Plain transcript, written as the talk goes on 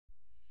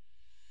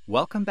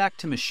Welcome back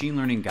to Machine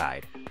Learning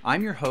Guide.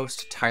 I'm your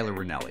host, Tyler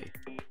Ranelli.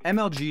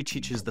 MLG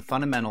teaches the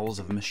fundamentals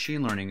of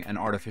machine learning and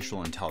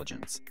artificial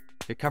intelligence.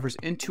 It covers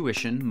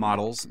intuition,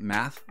 models,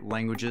 math,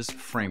 languages,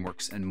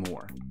 frameworks, and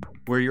more.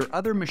 Where your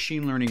other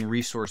machine learning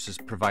resources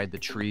provide the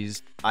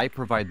trees, I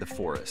provide the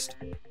forest.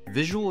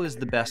 Visual is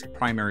the best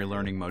primary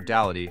learning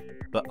modality,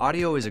 but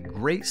audio is a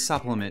great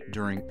supplement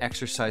during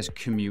exercise,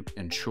 commute,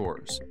 and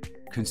chores.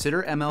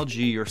 Consider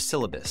MLG your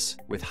syllabus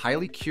with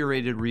highly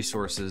curated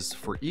resources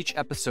for each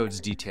episode's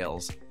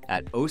details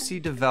at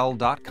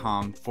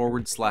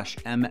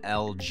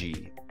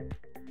ocdevel.com/MLG.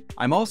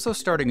 I'm also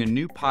starting a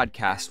new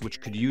podcast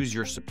which could use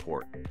your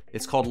support.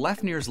 It's called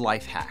Lefnir's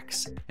Life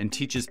Hacks and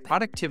teaches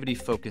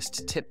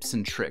productivity-focused tips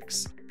and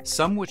tricks,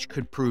 some which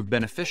could prove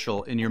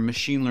beneficial in your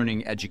machine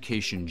learning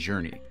education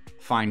journey.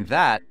 Find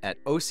that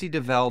at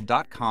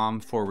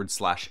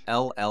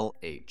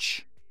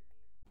ocdevel.com/LLH.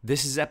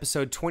 This is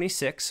episode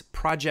 26,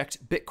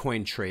 Project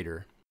Bitcoin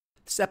Trader.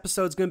 This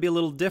episode's going to be a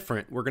little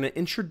different. We're going to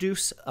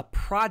introduce a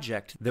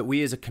project that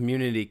we as a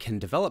community can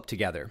develop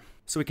together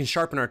so we can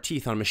sharpen our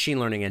teeth on machine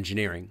learning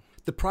engineering.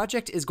 The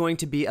project is going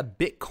to be a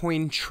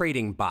Bitcoin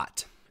trading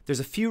bot. There's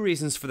a few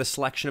reasons for the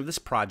selection of this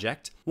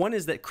project. One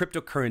is that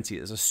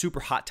cryptocurrency is a super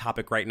hot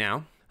topic right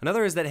now.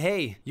 Another is that,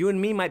 hey, you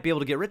and me might be able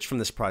to get rich from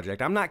this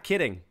project. I'm not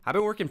kidding. I've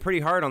been working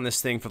pretty hard on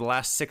this thing for the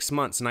last 6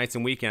 months, nights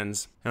and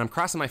weekends, and I'm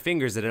crossing my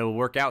fingers that it'll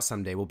work out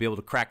someday. We'll be able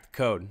to crack the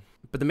code.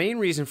 But the main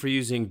reason for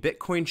using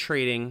Bitcoin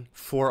trading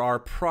for our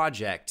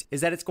project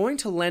is that it's going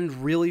to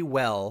lend really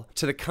well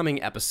to the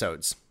coming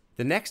episodes.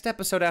 The next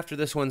episode after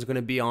this one's going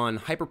to be on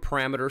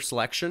hyperparameter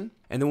selection,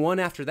 and the one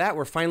after that,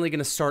 we're finally going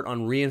to start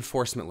on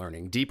reinforcement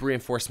learning, deep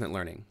reinforcement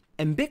learning.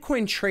 And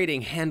Bitcoin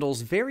trading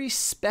handles very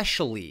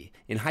specially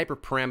in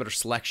hyperparameter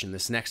selection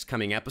this next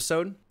coming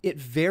episode. It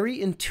very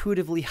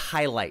intuitively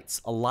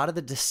highlights a lot of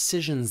the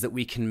decisions that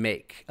we can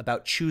make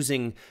about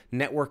choosing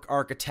network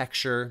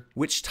architecture,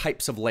 which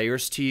types of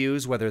layers to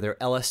use, whether they're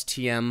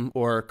LSTM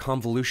or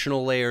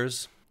convolutional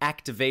layers,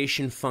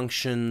 activation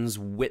functions,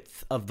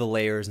 width of the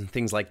layers, and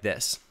things like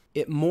this.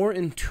 It more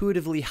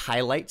intuitively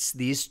highlights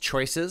these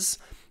choices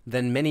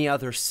than many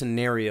other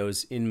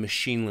scenarios in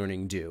machine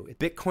learning do.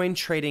 Bitcoin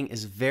trading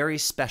is very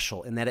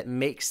special in that it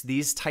makes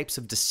these types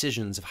of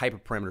decisions of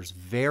hyperparameters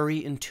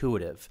very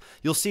intuitive.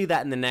 You'll see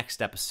that in the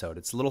next episode.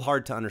 It's a little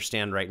hard to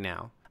understand right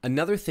now.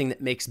 Another thing that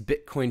makes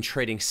Bitcoin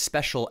trading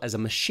special as a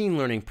machine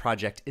learning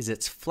project is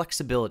its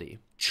flexibility.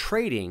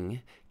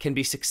 Trading can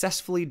be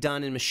successfully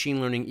done in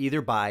machine learning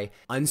either by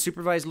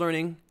unsupervised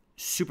learning,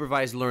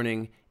 supervised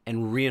learning,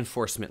 and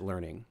reinforcement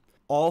learning.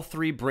 All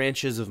three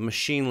branches of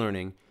machine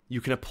learning you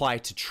can apply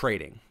to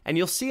trading. And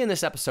you'll see in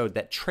this episode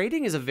that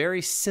trading is a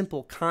very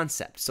simple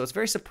concept. So it's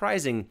very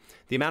surprising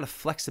the amount of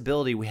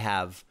flexibility we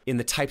have in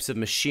the types of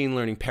machine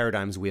learning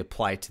paradigms we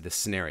apply to this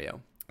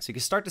scenario. So you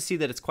can start to see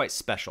that it's quite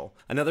special.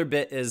 Another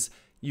bit is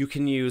you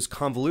can use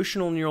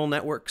convolutional neural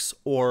networks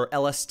or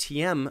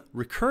LSTM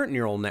recurrent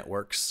neural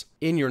networks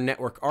in your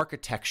network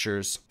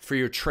architectures for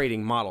your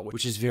trading model,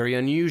 which is very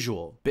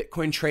unusual.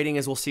 Bitcoin trading,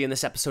 as we'll see in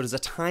this episode, is a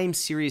time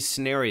series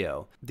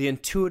scenario. The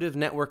intuitive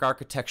network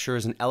architecture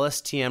is an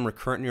LSTM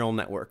recurrent neural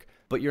network,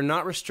 but you're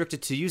not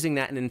restricted to using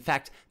that. And in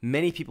fact,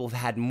 many people have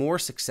had more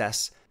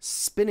success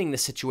spinning the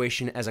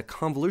situation as a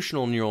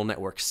convolutional neural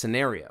network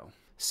scenario.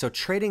 So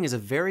trading is a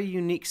very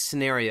unique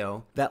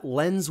scenario that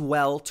lends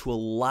well to a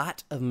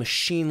lot of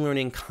machine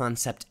learning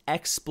concept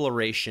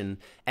exploration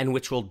and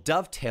which will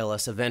dovetail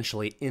us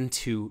eventually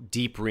into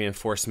deep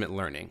reinforcement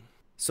learning.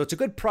 So it's a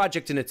good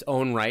project in its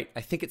own right.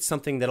 I think it's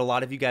something that a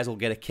lot of you guys will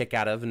get a kick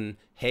out of and,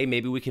 hey,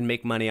 maybe we can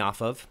make money off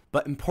of.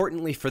 But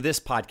importantly for this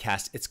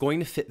podcast, it's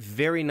going to fit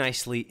very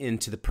nicely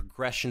into the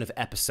progression of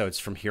episodes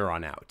from here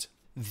on out.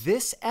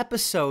 This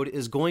episode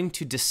is going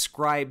to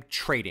describe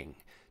trading.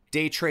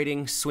 Day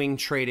trading, swing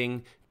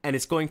trading, and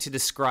it's going to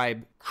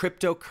describe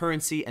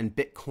cryptocurrency and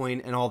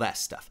Bitcoin and all that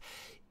stuff.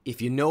 If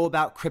you know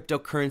about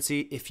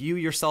cryptocurrency, if you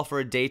yourself are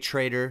a day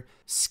trader,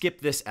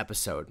 skip this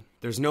episode.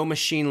 There's no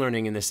machine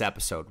learning in this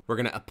episode. We're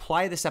going to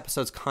apply this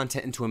episode's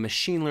content into a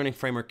machine learning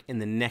framework in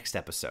the next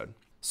episode.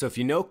 So if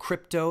you know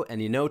crypto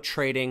and you know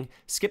trading,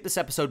 skip this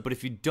episode. But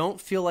if you don't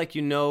feel like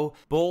you know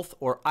both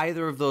or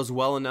either of those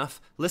well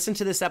enough, listen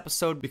to this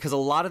episode because a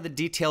lot of the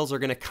details are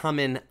going to come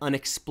in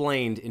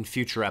unexplained in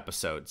future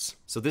episodes.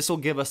 So this will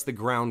give us the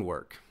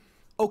groundwork.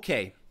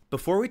 Okay,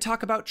 before we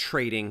talk about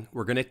trading,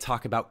 we're going to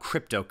talk about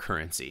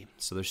cryptocurrency.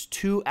 So there's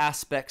two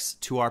aspects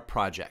to our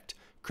project,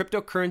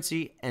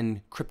 cryptocurrency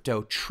and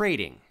crypto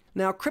trading.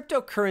 Now,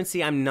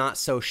 cryptocurrency, I'm not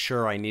so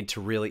sure I need to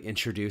really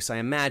introduce. I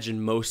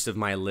imagine most of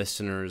my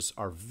listeners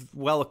are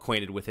well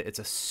acquainted with it. It's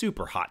a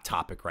super hot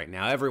topic right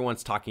now.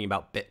 Everyone's talking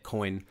about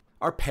Bitcoin.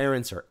 Our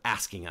parents are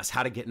asking us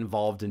how to get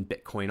involved in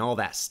Bitcoin, all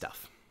that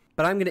stuff.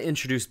 But I'm going to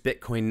introduce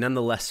Bitcoin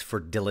nonetheless for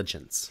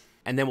diligence.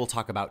 And then we'll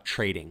talk about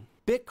trading.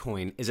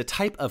 Bitcoin is a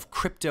type of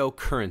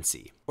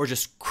cryptocurrency, or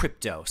just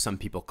crypto, some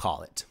people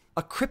call it.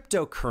 A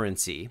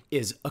cryptocurrency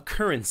is a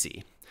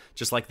currency.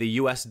 Just like the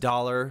US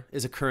dollar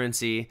is a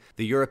currency,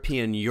 the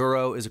European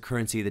euro is a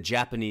currency, the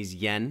Japanese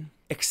yen.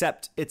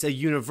 except it's a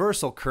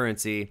universal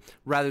currency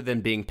rather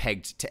than being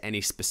pegged to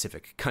any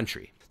specific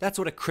country. That's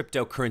what a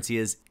cryptocurrency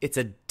is. It's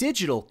a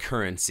digital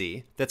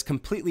currency that's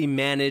completely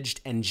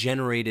managed and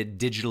generated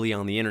digitally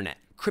on the internet.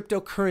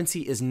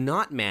 Cryptocurrency is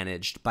not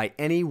managed by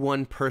any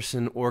one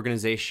person,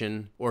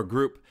 organization, or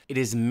group. It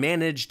is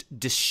managed,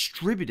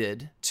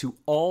 distributed to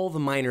all the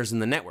miners in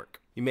the network.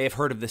 You may have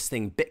heard of this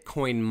thing,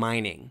 Bitcoin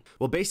mining.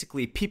 Well,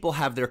 basically, people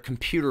have their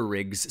computer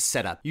rigs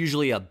set up,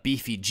 usually a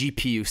beefy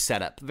GPU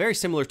setup, very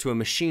similar to a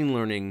machine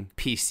learning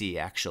PC,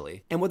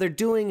 actually. And what they're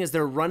doing is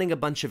they're running a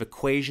bunch of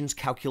equations,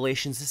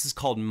 calculations. This is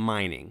called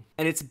mining.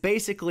 And it's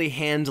basically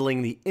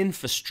handling the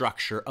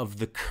infrastructure of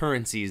the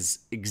currency's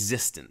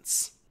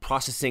existence.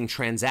 Processing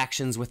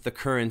transactions with the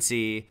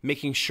currency,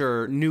 making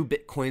sure new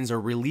Bitcoins are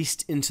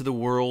released into the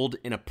world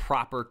in a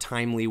proper,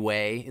 timely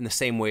way, in the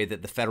same way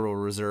that the Federal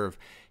Reserve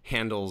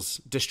handles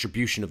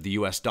distribution of the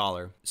US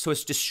dollar. So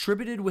it's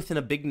distributed within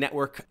a big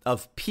network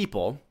of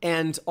people,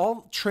 and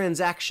all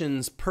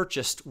transactions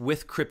purchased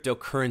with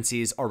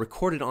cryptocurrencies are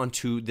recorded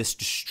onto this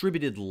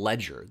distributed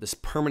ledger, this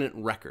permanent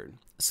record.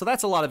 So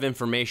that's a lot of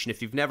information.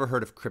 If you've never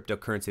heard of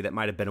cryptocurrency, that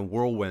might have been a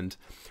whirlwind.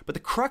 But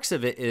the crux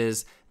of it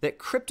is that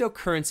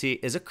cryptocurrency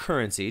is a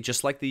currency,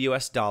 just like the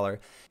US dollar,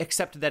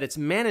 except that its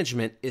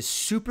management is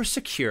super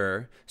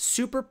secure,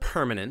 super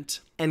permanent,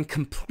 and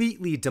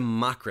completely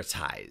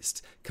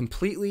democratized,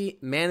 completely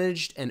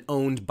managed and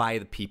owned by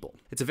the people.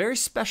 It's a very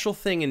special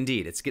thing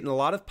indeed. It's getting a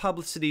lot of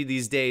publicity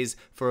these days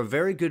for a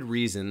very good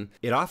reason.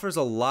 It offers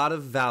a lot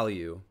of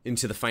value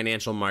into the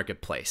financial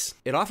marketplace.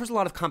 It offers a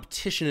lot of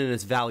competition in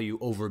its value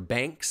over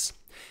banks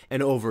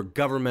and over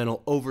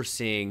governmental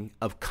overseeing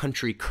of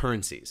country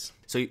currencies.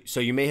 So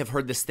you may have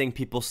heard this thing,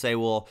 people say,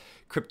 well,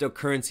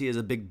 cryptocurrency is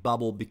a big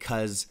bubble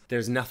because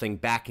there's nothing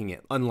backing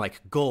it,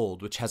 unlike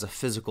gold, which has a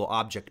physical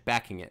object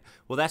backing it.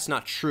 Well, that's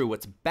not true.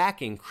 What's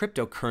backing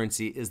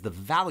cryptocurrency is the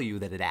value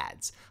that it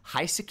adds.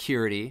 High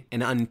security,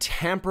 an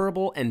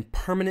untamperable and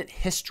permanent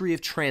history of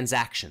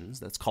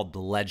transactions, that's called the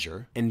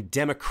ledger, and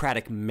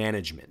democratic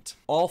management.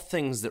 All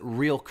things that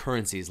real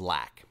currencies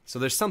lack. So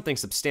there's something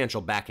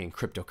substantial backing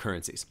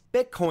cryptocurrencies.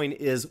 Bitcoin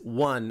is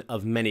one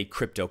of many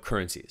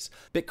cryptocurrencies.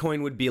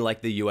 Bitcoin would be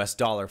like the US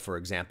dollar, for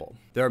example.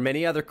 There are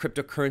many other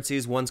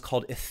cryptocurrencies. One's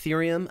called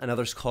Ethereum,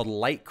 another's called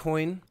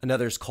Litecoin,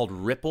 another's called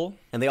Ripple,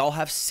 and they all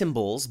have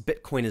symbols.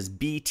 Bitcoin is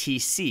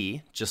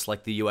BTC, just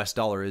like the US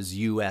dollar is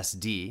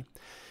USD.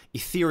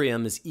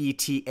 Ethereum is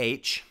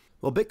ETH.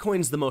 Well,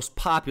 Bitcoin's the most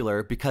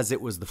popular because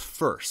it was the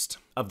first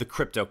of the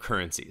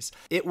cryptocurrencies.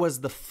 It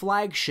was the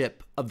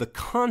flagship of the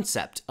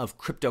concept of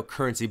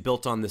cryptocurrency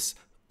built on this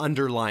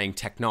underlying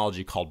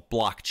technology called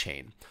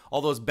blockchain.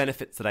 All those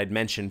benefits that I'd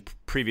mentioned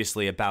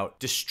previously about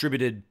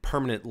distributed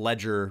permanent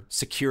ledger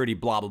security,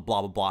 blah, blah,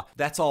 blah, blah, blah,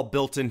 that's all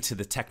built into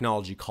the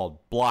technology called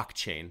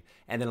blockchain.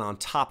 And then on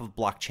top of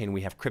blockchain,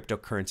 we have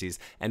cryptocurrencies,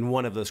 and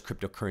one of those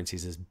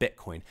cryptocurrencies is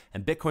Bitcoin.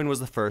 And Bitcoin was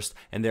the first,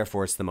 and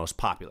therefore it's the most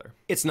popular.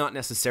 It's not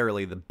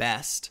necessarily the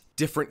best.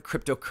 Different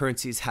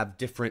cryptocurrencies have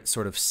different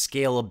sort of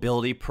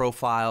scalability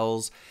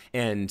profiles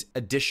and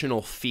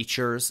additional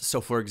features.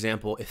 So for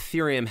example,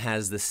 Ethereum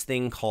has this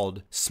thing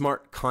called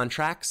smart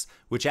contracts,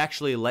 which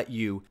actually let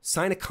you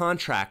sign a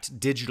contract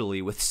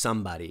digitally with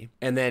somebody,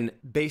 and then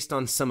based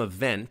on some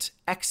event,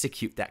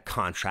 execute that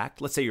contract.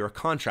 Let's say you're a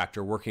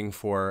contractor working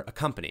for a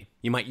company.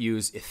 You might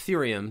use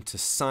Ethereum to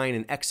sign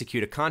and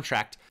execute a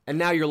contract, and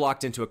now you're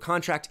locked into a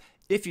contract.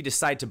 If you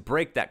decide to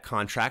break that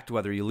contract,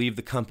 whether you leave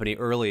the company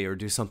early or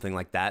do something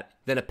like that,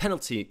 then a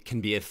penalty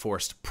can be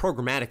enforced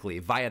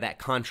programmatically via that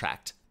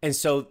contract. And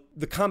so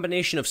the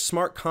combination of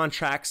smart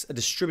contracts, a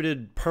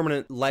distributed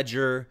permanent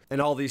ledger,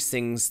 and all these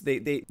things,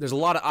 there's a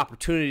lot of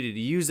opportunity to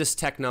use this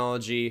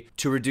technology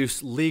to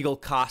reduce legal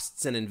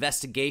costs and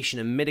investigation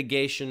and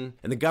mitigation.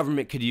 And the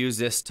government could use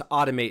this to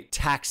automate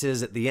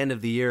taxes at the end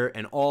of the year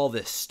and all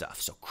this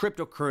stuff. So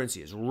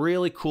cryptocurrency is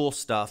really cool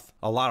stuff,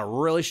 a lot of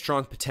really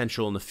strong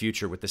potential in the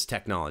future with this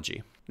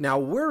technology. Now,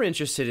 we're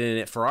interested in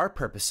it for our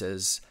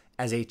purposes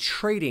as a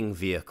trading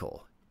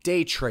vehicle.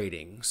 Day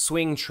trading,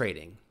 swing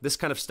trading, this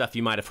kind of stuff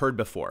you might have heard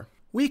before.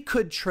 We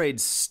could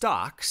trade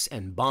stocks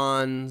and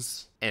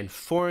bonds and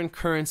foreign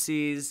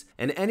currencies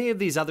and any of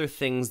these other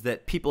things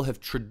that people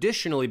have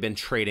traditionally been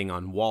trading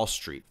on Wall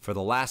Street for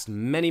the last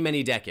many,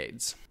 many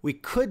decades. We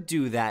could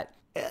do that.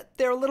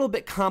 They're a little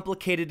bit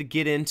complicated to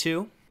get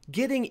into.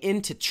 Getting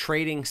into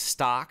trading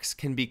stocks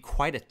can be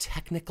quite a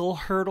technical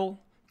hurdle.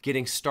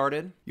 Getting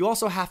started. You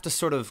also have to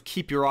sort of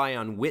keep your eye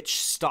on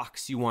which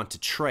stocks you want to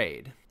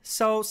trade.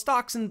 So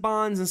stocks and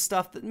bonds and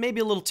stuff that may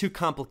be a little too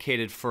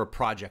complicated for a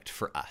project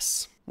for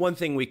us. One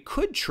thing we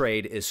could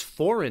trade is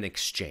foreign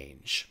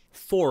exchange.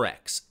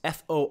 Forex,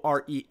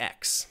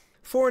 F-O-R-E-X.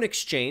 Foreign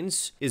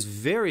exchange is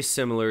very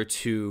similar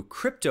to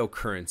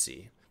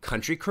cryptocurrency.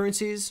 Country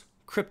currencies,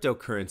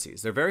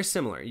 cryptocurrencies. They're very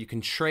similar. You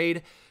can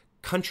trade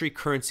country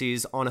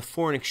currencies on a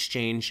foreign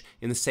exchange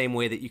in the same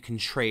way that you can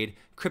trade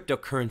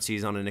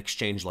cryptocurrencies on an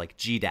exchange like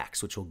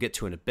GDAX, which we'll get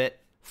to in a bit.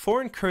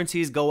 Foreign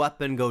currencies go up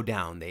and go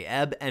down. They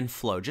ebb and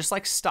flow, just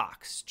like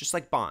stocks, just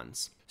like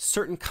bonds.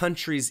 Certain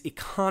countries'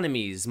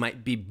 economies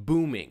might be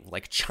booming,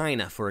 like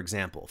China, for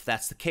example. If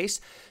that's the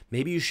case,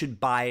 maybe you should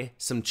buy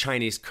some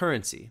Chinese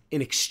currency in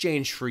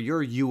exchange for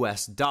your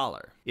US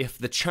dollar. If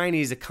the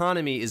Chinese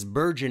economy is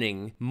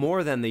burgeoning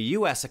more than the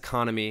US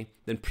economy,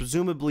 then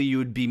presumably you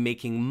would be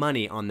making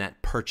money on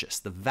that purchase.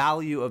 The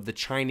value of the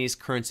Chinese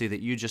currency that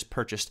you just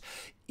purchased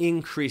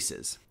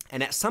increases.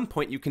 And at some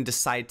point, you can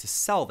decide to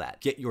sell that,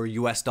 get your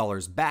US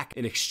dollars back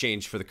in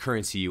exchange for the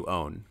currency you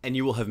own. And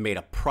you will have made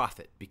a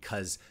profit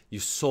because you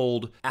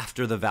sold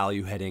after the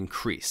value had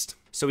increased.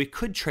 So we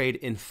could trade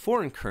in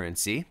foreign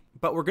currency,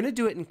 but we're going to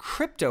do it in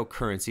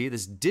cryptocurrency,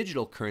 this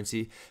digital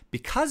currency,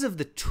 because of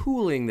the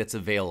tooling that's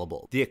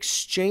available. The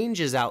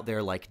exchanges out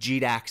there like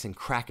GDAX and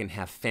Kraken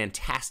have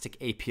fantastic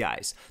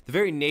APIs. The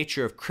very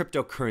nature of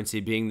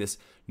cryptocurrency being this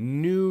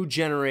new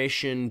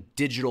generation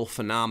digital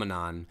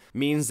phenomenon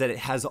means that it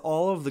has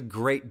all of the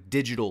great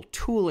digital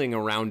tooling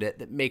around it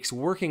that makes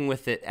working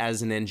with it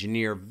as an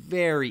engineer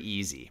very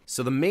easy.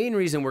 So the main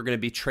reason we're going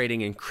to be trading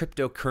in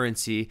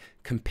cryptocurrency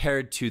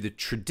compared to the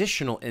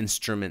traditional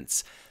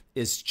instruments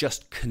is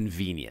just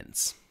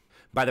convenience.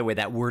 By the way,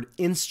 that word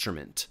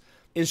instrument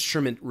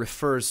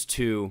refers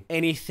to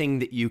anything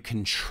that you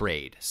can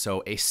trade.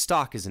 So a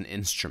stock is an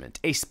instrument,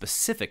 a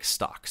specific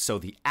stock. So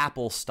the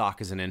Apple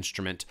stock is an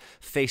instrument,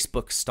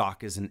 Facebook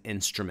stock is an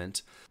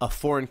instrument, a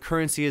foreign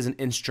currency is an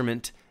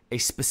instrument, a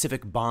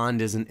specific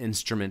bond is an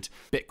instrument,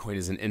 Bitcoin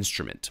is an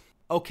instrument.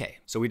 Okay,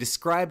 so we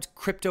described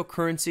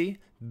cryptocurrency.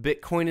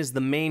 Bitcoin is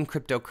the main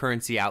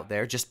cryptocurrency out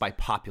there just by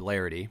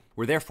popularity.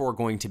 We're therefore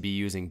going to be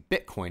using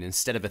Bitcoin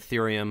instead of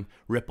Ethereum,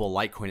 Ripple,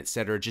 Litecoin,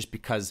 etc., just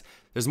because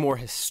there's more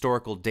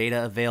historical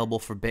data available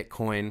for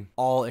Bitcoin.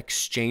 All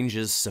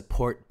exchanges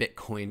support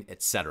Bitcoin,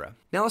 etc.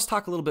 Now let's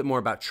talk a little bit more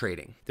about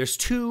trading. There's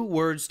two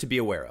words to be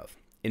aware of: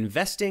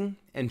 investing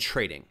and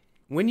trading.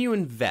 When you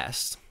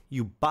invest,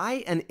 you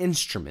buy an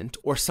instrument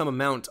or some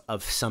amount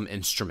of some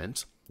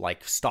instrument,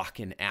 like stock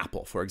in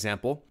Apple, for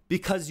example,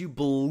 because you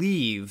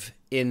believe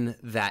in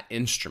that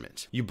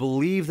instrument. You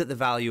believe that the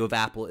value of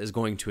Apple is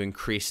going to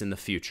increase in the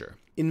future.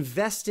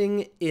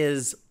 Investing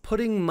is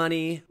putting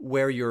money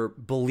where your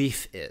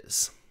belief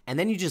is, and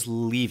then you just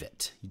leave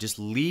it. You just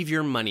leave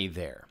your money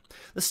there.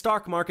 The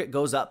stock market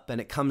goes up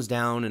and it comes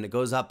down and it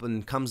goes up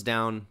and comes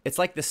down. It's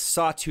like this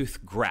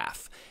sawtooth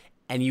graph.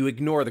 And you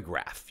ignore the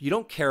graph. You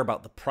don't care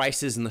about the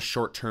prices in the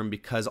short term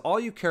because all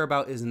you care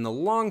about is in the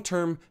long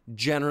term,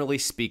 generally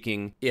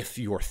speaking, if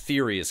your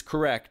theory is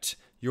correct,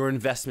 your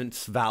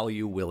investment's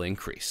value will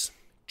increase.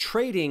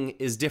 Trading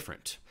is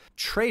different.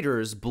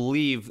 Traders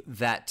believe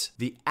that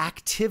the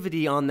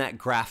activity on that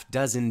graph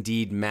does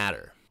indeed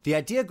matter. The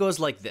idea goes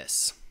like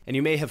this, and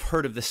you may have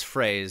heard of this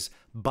phrase,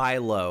 buy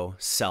low,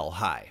 sell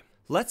high.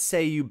 Let's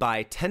say you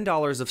buy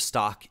 $10 of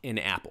stock in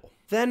Apple.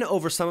 Then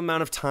over some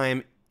amount of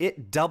time,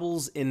 it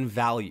doubles in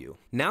value.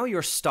 Now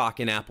your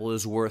stock in Apple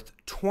is worth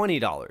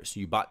 $20.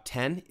 You bought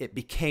 10, it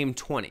became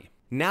 20.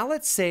 Now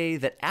let's say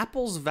that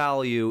Apple's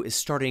value is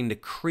starting to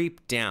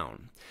creep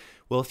down.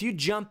 Well, if you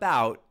jump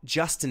out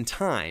just in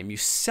time, you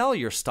sell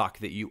your stock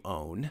that you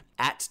own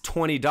at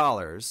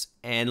 $20,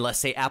 and let's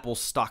say Apple's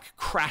stock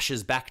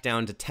crashes back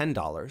down to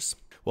 $10.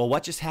 Well,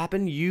 what just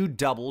happened? You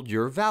doubled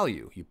your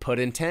value. You put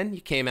in 10,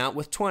 you came out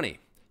with 20.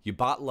 You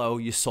bought low,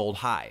 you sold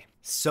high.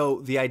 So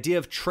the idea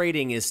of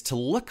trading is to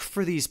look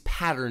for these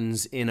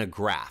patterns in a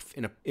graph,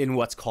 in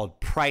what's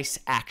called price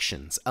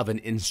actions of an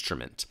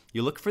instrument.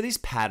 You look for these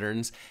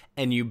patterns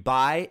and you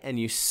buy and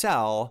you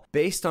sell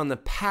based on the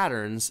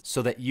patterns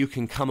so that you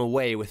can come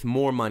away with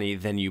more money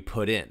than you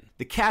put in.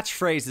 The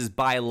catchphrase is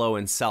buy low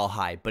and sell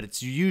high, but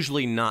it's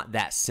usually not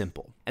that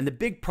simple. And the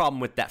big problem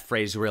with that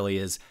phrase really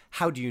is,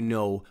 how do you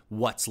know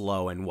what's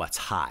low and what's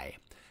high?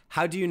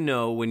 How do you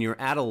know when you're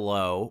at a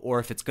low or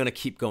if it's going to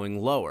keep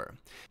going lower?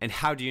 And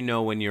how do you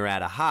know when you're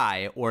at a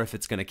high or if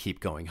it's going to keep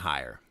going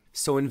higher?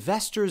 So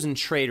investors and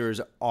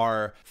traders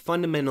are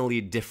fundamentally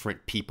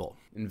different people.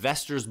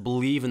 Investors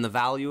believe in the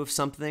value of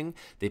something.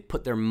 They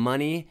put their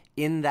money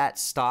in that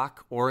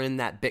stock or in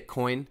that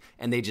Bitcoin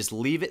and they just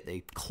leave it.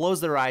 They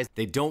close their eyes.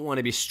 They don't want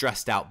to be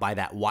stressed out by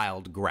that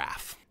wild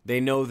graph. They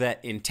know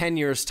that in 10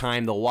 years'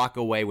 time, they'll walk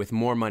away with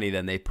more money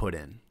than they put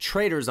in.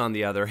 Traders, on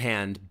the other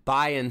hand,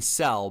 buy and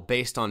sell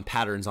based on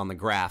patterns on the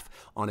graph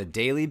on a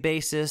daily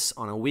basis,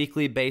 on a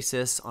weekly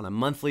basis, on a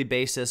monthly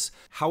basis,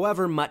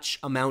 however much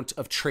amount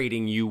of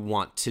trading you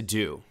want to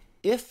do.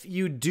 If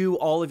you do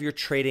all of your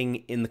trading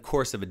in the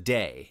course of a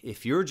day,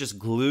 if you're just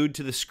glued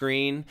to the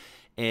screen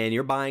and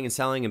you're buying and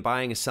selling and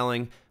buying and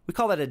selling, we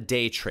call that a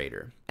day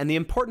trader. And the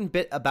important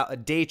bit about a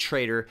day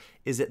trader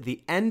is at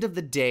the end of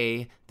the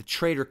day, the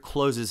trader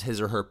closes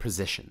his or her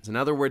positions. In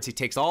other words, he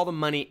takes all the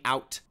money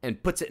out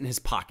and puts it in his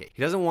pocket.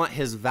 He doesn't want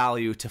his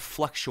value to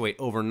fluctuate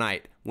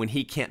overnight when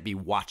he can't be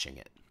watching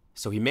it.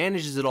 So he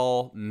manages it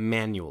all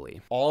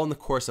manually, all in the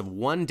course of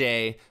one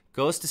day,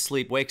 goes to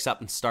sleep, wakes up,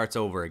 and starts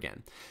over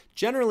again.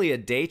 Generally, a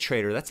day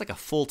trader, that's like a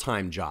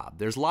full-time job.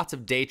 There's lots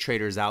of day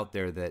traders out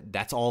there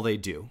that's all they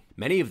do.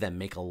 Many of them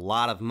make a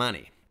lot of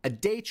money. A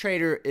day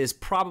trader is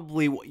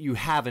probably what you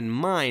have in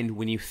mind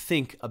when you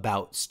think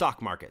about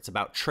stock markets,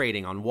 about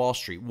trading on Wall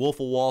Street,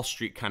 Wolf of Wall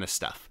Street kind of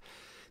stuff.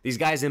 These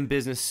guys in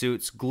business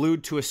suits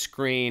glued to a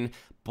screen,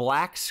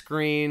 black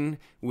screen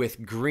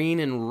with green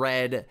and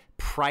red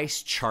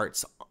price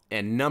charts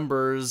and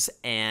numbers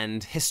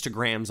and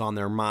histograms on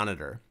their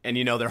monitor. And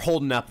they're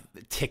holding up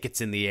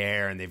tickets in the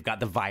air and they've got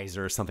the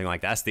visor or something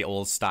like that. That's the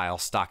old style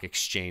stock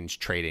exchange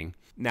trading.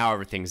 Now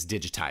everything's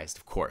digitized,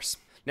 of course.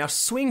 Now,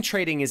 swing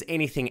trading is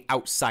anything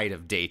outside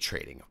of day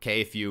trading, okay?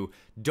 If you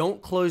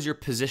don't close your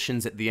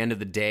positions at the end of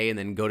the day and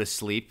then go to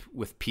sleep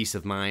with peace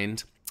of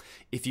mind,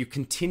 if you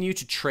continue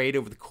to trade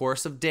over the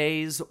course of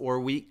days or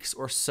weeks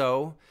or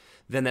so,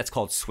 then that's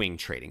called swing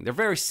trading. They're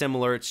very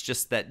similar. It's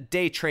just that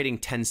day trading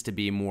tends to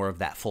be more of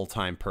that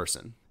full-time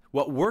person.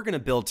 What we're going to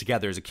build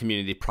together as a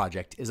community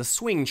project is a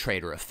swing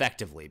trader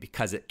effectively,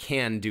 because it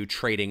can do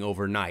trading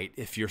overnight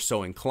if you're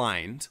so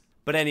inclined.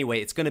 But anyway,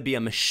 it's going to be a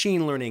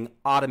machine learning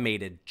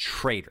automated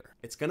trader.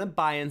 It's going to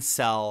buy and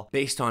sell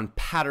based on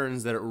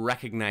patterns that it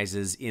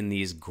recognizes in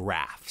these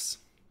graphs.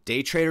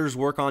 Day traders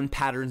work on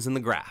patterns in the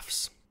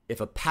graphs.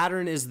 If a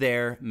pattern is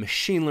there,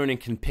 machine learning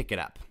can pick it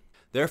up.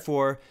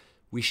 Therefore,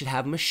 we should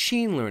have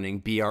machine learning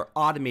be our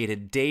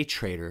automated day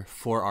trader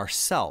for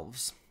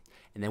ourselves.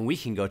 And then we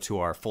can go to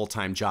our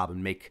full-time job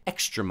and make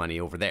extra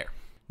money over there.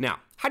 Now,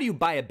 how do you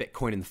buy a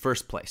Bitcoin in the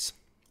first place?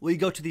 Well, you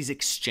go to these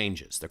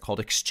exchanges. They're called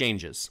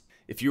exchanges.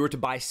 If you were to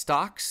buy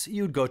stocks,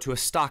 you'd go to a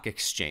stock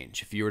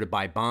exchange. If you were to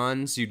buy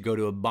bonds, you'd go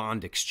to a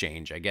bond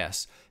exchange, I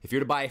guess. If you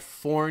were to buy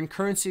foreign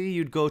currency,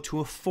 you'd go to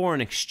a foreign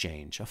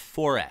exchange, a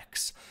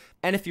Forex.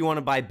 And if you want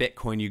to buy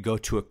Bitcoin, you go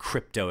to a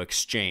crypto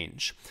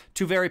exchange.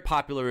 Two very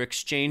popular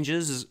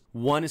exchanges.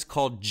 One is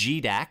called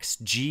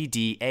GDAX,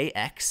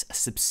 GDAX, a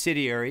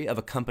subsidiary of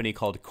a company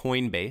called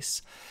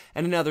Coinbase,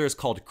 and another is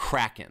called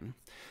Kraken.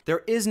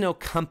 There is no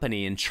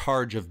company in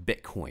charge of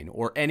Bitcoin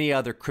or any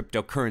other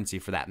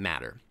cryptocurrency for that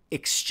matter.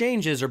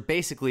 Exchanges are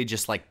basically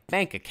just like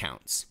bank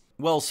accounts.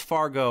 Wells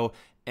Fargo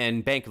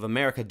and Bank of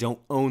America don't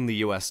own the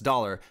US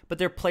dollar, but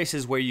they're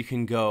places where you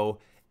can go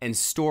and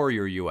store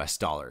your US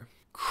dollar.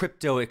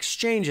 Crypto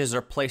exchanges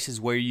are places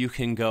where you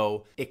can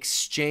go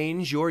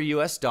exchange your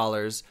US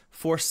dollars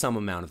for some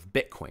amount of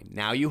Bitcoin.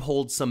 Now you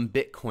hold some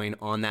Bitcoin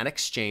on that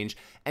exchange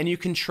and you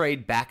can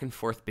trade back and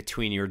forth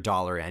between your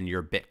dollar and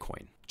your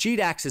Bitcoin.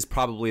 GDAX is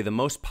probably the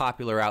most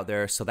popular out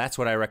there, so that's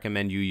what I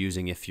recommend you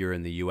using if you're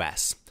in the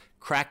US.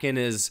 Kraken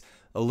is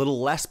a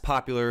little less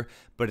popular,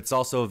 but it's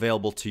also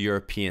available to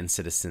European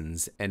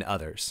citizens and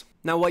others.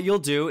 Now what you'll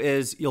do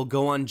is you'll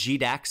go on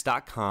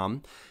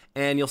gdax.com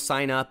and you'll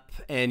sign up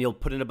and you'll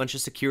put in a bunch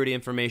of security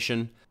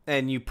information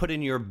and you put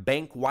in your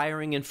bank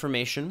wiring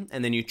information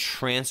and then you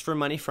transfer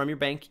money from your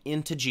bank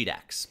into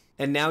GDAX.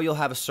 And now you'll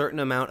have a certain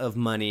amount of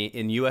money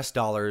in US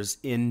dollars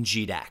in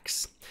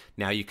GDAX.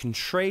 Now you can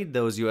trade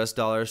those US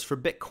dollars for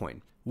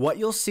Bitcoin. What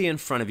you'll see in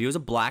front of you is a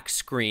black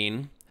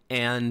screen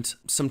and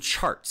some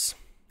charts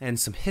and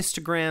some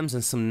histograms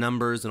and some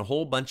numbers and a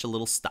whole bunch of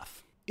little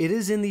stuff. It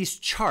is in these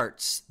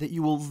charts that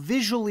you will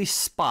visually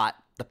spot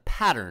the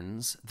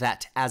patterns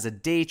that, as a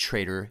day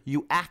trader,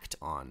 you act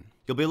on.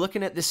 You'll be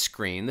looking at this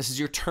screen. This is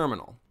your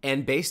terminal.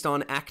 And based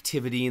on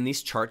activity in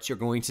these charts, you're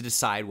going to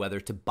decide whether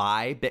to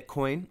buy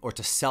Bitcoin or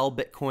to sell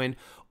Bitcoin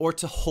or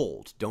to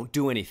hold. Don't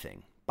do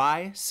anything.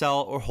 Buy,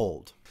 sell, or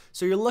hold.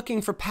 So you're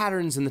looking for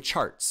patterns in the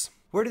charts.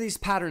 Where do these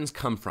patterns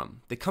come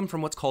from? They come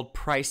from what's called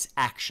price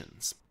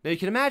actions. Now you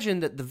can imagine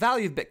that the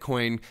value of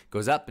Bitcoin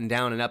goes up and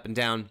down and up and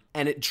down,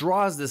 and it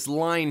draws this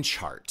line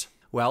chart.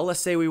 Well,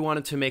 let's say we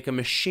wanted to make a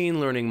machine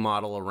learning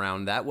model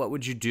around that. What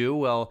would you do?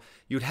 Well,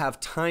 you'd have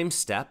time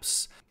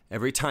steps.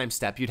 Every time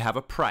step, you'd have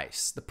a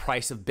price, the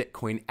price of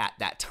Bitcoin at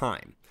that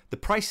time. The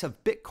price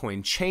of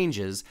Bitcoin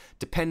changes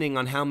depending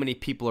on how many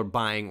people are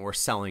buying or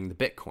selling the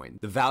Bitcoin.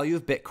 The value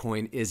of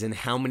Bitcoin is in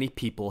how many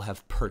people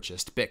have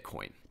purchased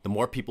Bitcoin. The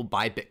more people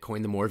buy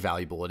Bitcoin, the more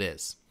valuable it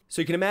is.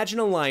 So you can imagine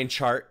a line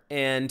chart,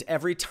 and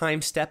every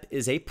time step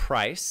is a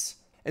price.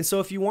 And so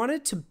if you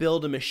wanted to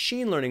build a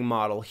machine learning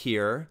model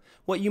here,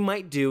 what you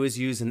might do is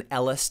use an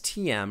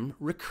LSTM,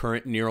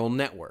 recurrent neural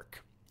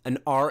network. An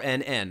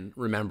RNN,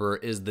 remember,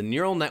 is the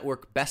neural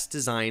network best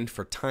designed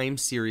for time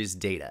series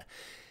data.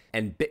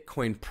 And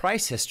Bitcoin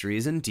price history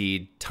is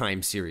indeed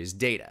time series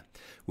data,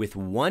 with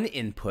one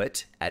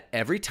input at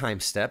every time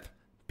step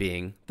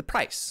being the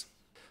price.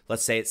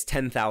 Let's say it's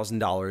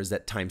 $10,000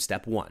 at time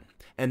step 1,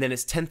 and then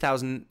it's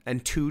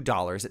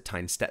 $10,002 at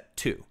time step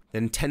 2,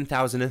 then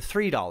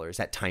 $10,003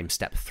 at time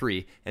step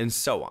 3, and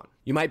so on.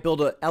 You might build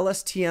a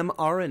LSTM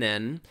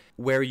RNN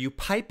where you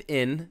pipe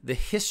in the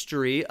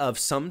history of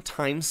some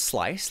time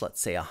slice, let's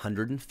say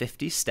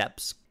 150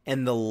 steps,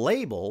 and the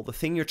label, the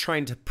thing you're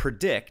trying to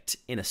predict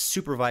in a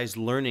supervised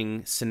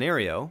learning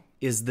scenario,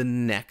 is the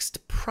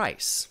next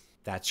price.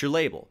 That's your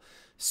label.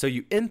 So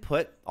you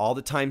input all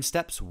the time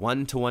steps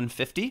 1 to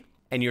 150,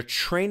 and you're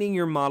training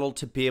your model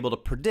to be able to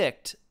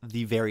predict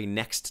the very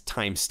next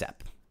time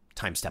step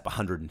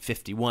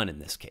 151 in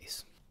this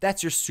case.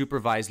 That's your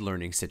supervised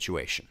learning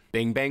situation.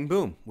 Bing, bang,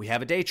 boom. We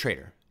have a day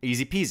trader.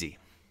 Easy peasy.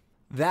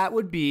 That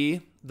would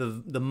be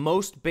the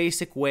most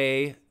basic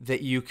way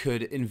that you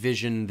could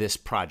envision this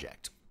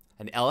project.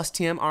 An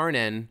LSTM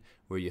RNN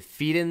where you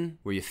feed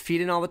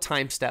in all the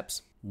time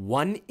steps,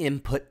 one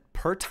input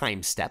per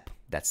time step,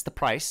 that's the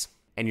price,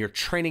 and you're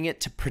training it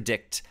to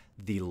predict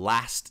the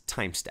last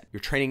time step. You're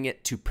training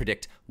it to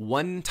predict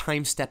one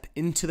time step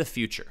into the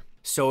future.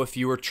 So if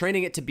you were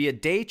training it to be a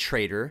day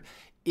trader,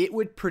 it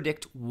would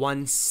predict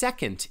 1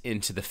 second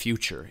into the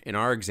future in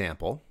our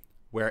example,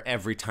 where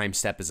every time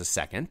step is a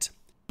second.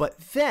 But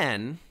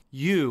then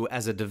you,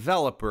 as a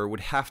developer, would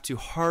have to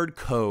hard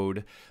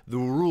code the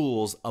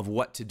rules of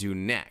what to do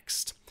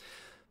next.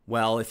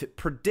 Well, if it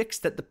predicts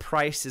that the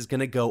price is going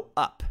to go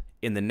up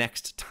in the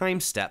next time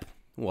step,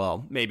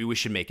 well, maybe we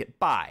should make it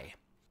buy.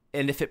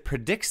 And if it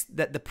predicts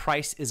that the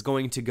price is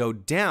going to go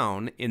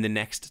down in the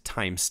next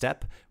time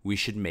step, we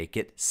should make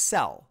it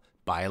sell.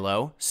 Buy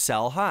low,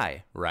 sell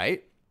high,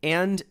 right?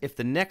 And if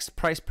the next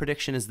price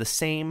prediction is the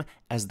same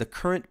as the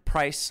current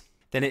price,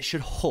 then it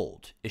should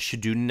hold. It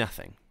should do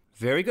nothing.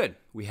 Very good.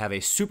 We have a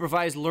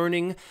supervised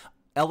learning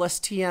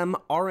LSTM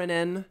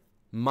RNN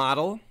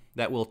model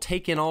that will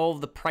take in all of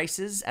the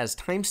prices as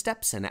time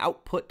steps and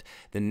output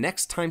the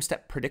next time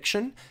step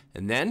prediction.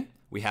 And then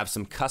we have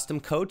some custom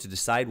code to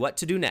decide what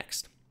to do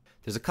next.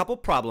 There's a couple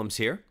problems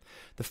here.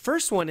 The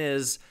first one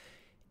is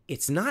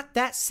it's not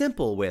that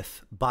simple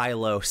with buy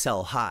low,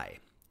 sell high.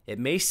 It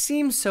may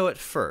seem so at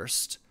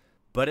first,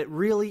 but it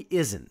really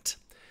isn't.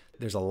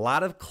 There's a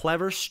lot of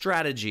clever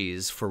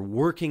strategies for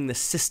working the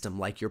system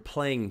like you're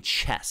playing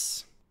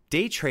chess.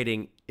 Day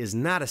trading is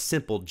not a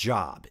simple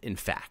job, in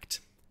fact.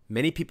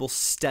 Many people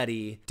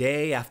study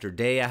day after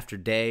day after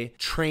day,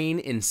 train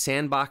in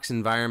sandbox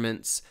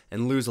environments,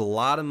 and lose a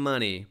lot of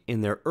money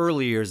in their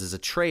early years as a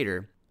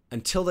trader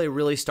until they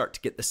really start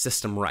to get the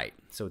system right.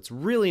 So it's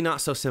really not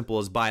so simple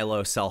as buy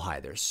low, sell high.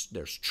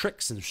 There's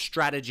tricks and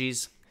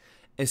strategies.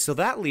 And so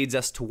that leads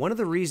us to one of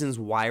the reasons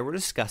why we're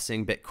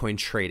discussing Bitcoin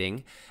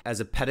trading as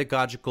a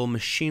pedagogical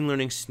machine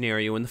learning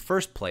scenario in the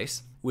first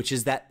place, which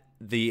is that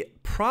the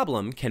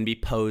problem can be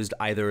posed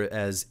either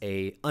as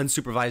a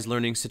unsupervised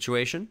learning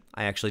situation.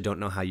 I actually don't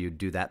know how you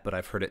do that, but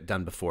I've heard it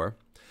done before.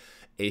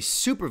 A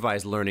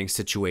supervised learning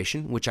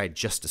situation, which I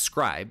just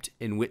described,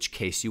 in which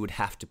case you would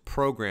have to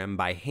program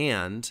by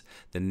hand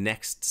the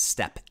next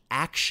step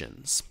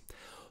actions.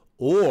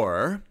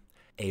 Or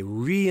a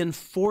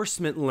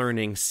reinforcement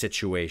learning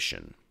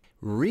situation.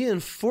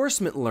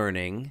 Reinforcement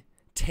learning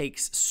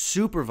takes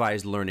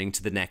supervised learning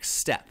to the next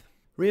step.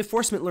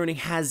 Reinforcement learning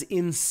has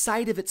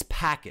inside of its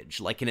package,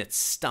 like in its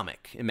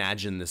stomach,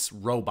 imagine this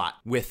robot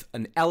with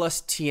an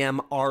LSTM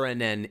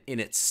RNN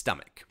in its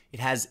stomach. It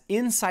has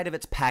inside of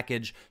its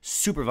package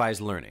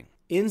supervised learning.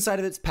 Inside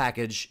of its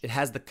package, it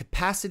has the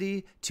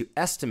capacity to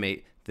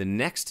estimate the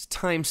next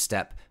time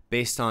step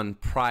based on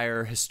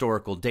prior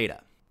historical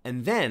data.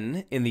 And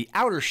then, in the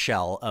outer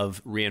shell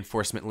of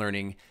reinforcement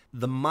learning,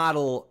 the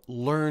model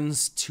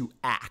learns to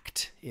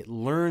act. It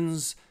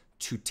learns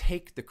to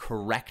take the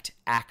correct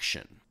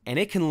action. And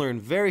it can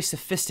learn very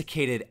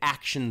sophisticated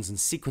actions and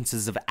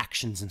sequences of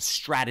actions and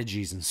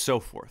strategies and so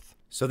forth.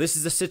 So this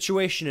is a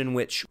situation in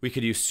which we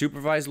could use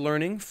supervised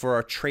learning for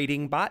our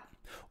trading bot,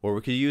 or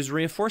we could use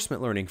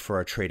reinforcement learning for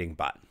our trading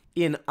bot.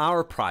 In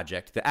our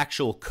project, the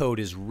actual code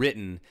is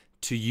written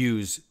to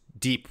use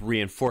deep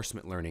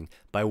reinforcement learning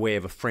by way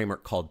of a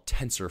framework called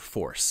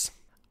TensorForce.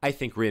 I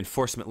think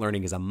reinforcement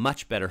learning is a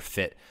much better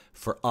fit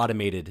for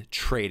automated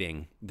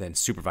trading than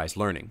supervised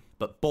learning,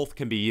 but both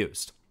can be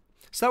used.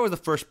 So that was the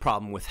first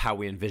problem with how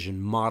we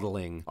envision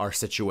modeling our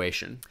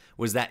situation,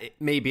 was that it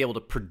may be able to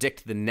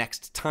predict the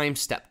next time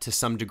step to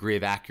some degree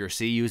of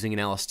accuracy using an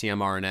LSTM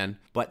RNN,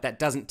 but that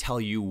doesn't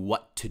tell you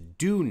what to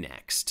do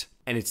next.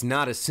 And it's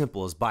not as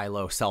simple as buy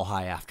low, sell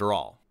high after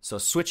all. So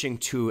switching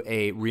to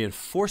a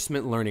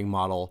reinforcement learning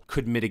model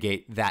could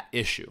mitigate that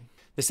issue.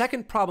 The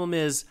second problem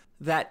is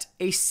that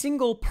a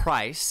single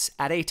price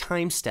at a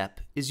time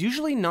step is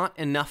usually not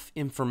enough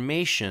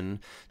information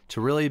to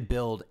really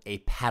build a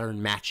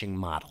pattern matching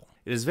model.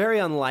 It is very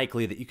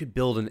unlikely that you could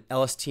build an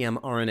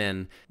LSTM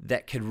RNN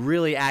that could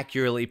really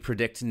accurately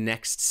predict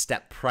next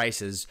step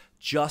prices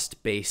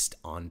just based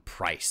on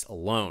price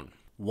alone.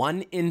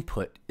 One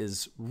input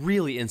is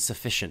really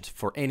insufficient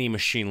for any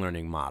machine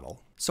learning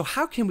model. So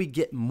how can we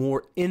get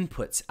more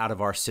inputs out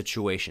of our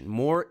situation?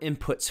 More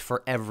inputs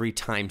for every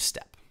time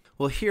step?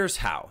 Well, here's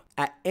how.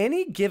 At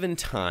any given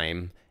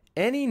time,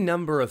 any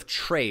number of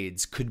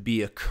trades could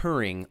be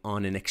occurring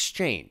on an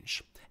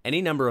exchange.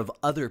 Any number of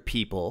other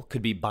people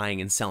could be buying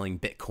and selling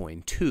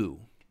Bitcoin too.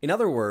 In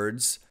other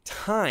words,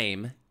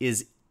 time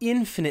is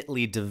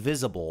infinitely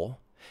divisible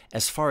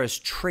as far as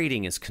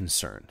trading is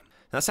concerned.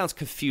 Now, that sounds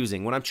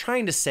confusing. What I'm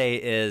trying to say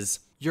is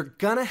you're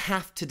gonna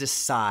have to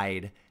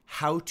decide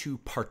how to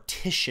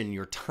partition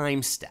your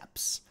time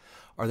steps.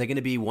 Are they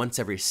gonna be once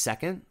every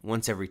second,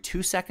 once every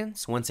 2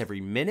 seconds, once every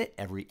minute,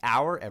 every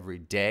hour, every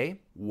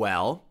day?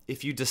 Well,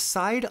 if you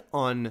decide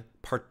on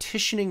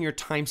partitioning your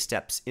time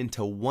steps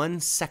into 1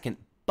 second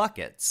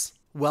buckets,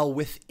 Well,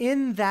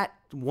 within that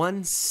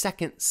 1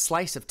 second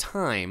slice of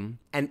time,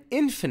 an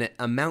infinite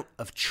amount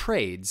of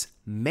trades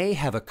may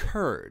have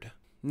occurred.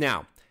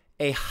 Now,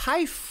 a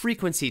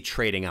high-frequency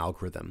trading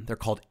algorithm, they're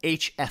called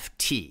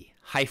HFT,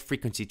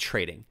 high-frequency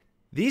trading.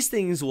 These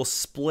things will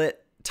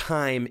split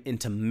time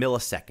into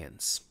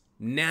milliseconds,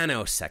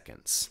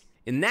 nanoseconds.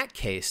 In that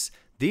case,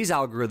 these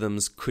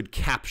algorithms could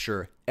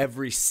capture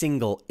every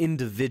single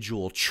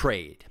individual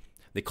trade.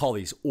 They call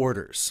these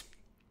orders.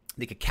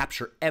 They could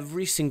capture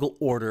every single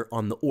order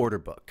on the order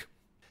book.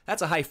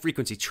 That's a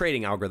high-frequency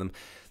trading algorithm.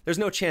 There's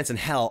no chance in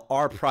hell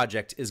our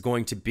project is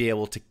going to be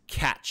able to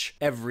catch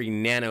every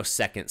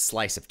nanosecond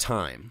slice of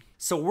time.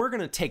 So we're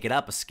going to take it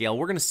up a scale.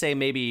 We're going to say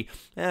maybe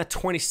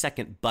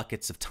 20-second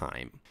buckets of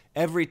time.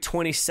 Every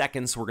 20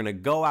 seconds, we're going to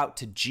go out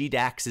to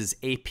GDAX's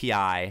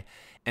API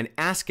and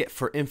ask it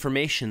for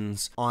information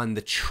on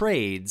the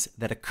trades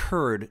that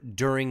occurred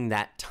during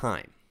that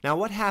time. Now,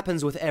 what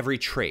happens with every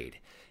trade?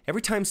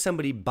 Every time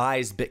somebody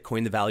buys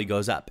Bitcoin, the value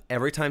goes up.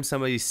 Every time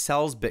somebody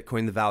sells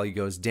Bitcoin, the value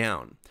goes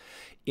down.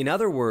 In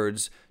other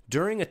words,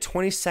 during a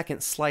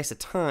 20-second slice of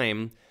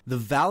time, the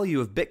value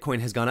of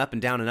Bitcoin has gone up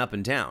and down and up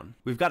and down.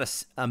 We've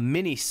got a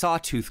mini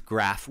sawtooth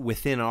graph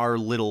within our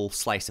little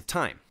slice of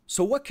time.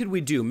 So what could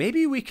we do?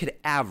 Maybe we could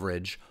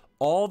average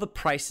all the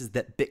prices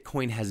that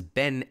Bitcoin has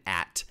been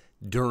at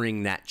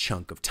during that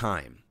chunk of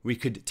time. We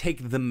could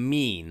take the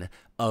mean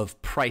of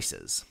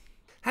prices.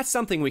 That's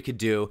something we could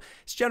do.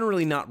 It's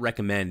generally not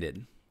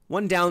recommended.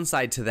 One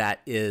downside to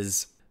that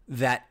is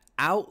that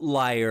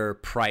outlier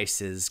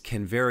prices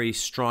can very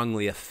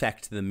strongly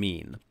affect the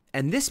mean.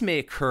 And this may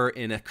occur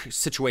in a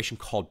situation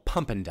called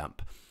pump and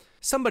dump.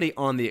 Somebody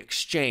on the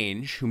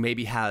exchange who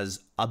maybe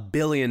has $1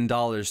 billion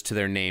to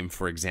their name,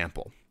 for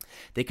example,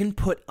 they can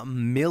put $1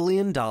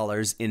 million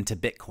into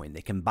Bitcoin.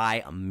 They can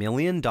buy $1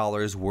 million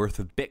worth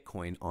of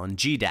Bitcoin on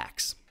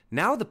GDAX.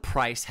 Now the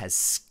price has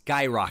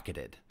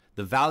skyrocketed.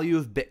 The value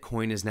of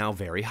Bitcoin is now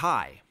very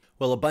high.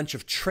 Well, a bunch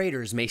of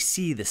traders may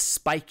see the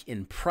spike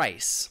in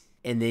price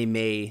and they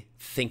may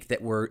think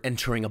that we're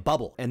entering a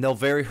bubble, and they'll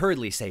very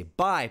hurriedly say,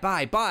 buy,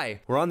 buy,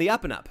 buy. We're on the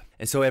up and up.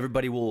 And so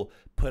everybody will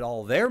put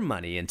all their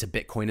money into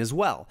Bitcoin as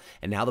well.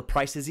 And now the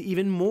price is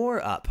even more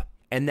up.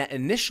 And that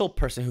initial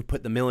person who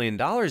put the $1 million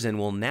in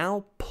will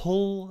now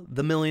pull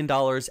the $1 million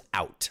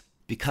out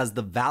because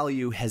the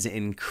value has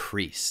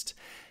increased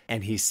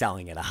and he's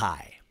selling at a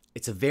high.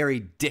 It's a very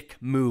dick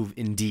move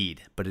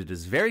indeed, but it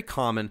is very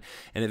common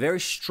and it very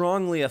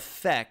strongly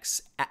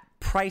affects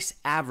price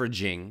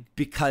averaging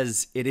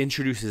because it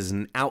introduces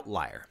an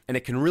outlier and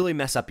it can really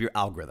mess up your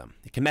algorithm.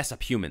 It can mess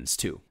up humans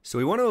too. So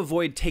we want to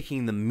avoid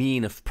taking the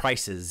mean of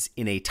prices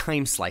in a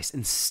time slice.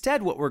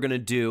 Instead, what we're going to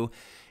do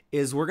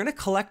is we're going to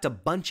collect a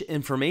bunch of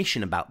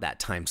information about that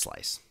time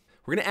slice.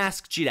 We're going to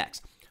ask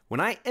GDAX,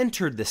 when I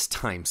entered this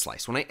time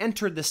slice, when I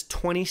entered this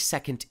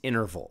 20-second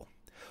interval,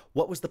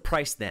 what was the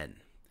price then?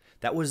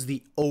 That was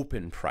the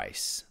open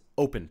price.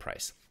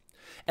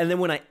 And then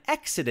when I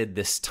exited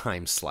this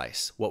time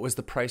slice, what was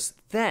the price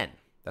then?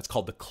 That's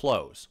called the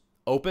close.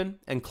 Open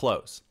and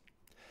close.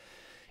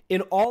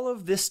 In all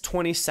of this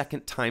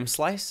 20-second time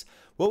slice,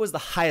 what was the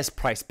highest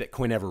price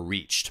Bitcoin ever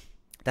reached?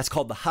 That's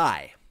called the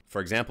high.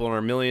 For example, in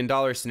our $1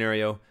 million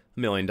scenario, $1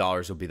 million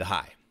would be the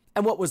high.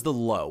 And what was the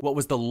low? What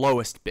was the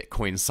lowest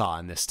Bitcoin saw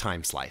in this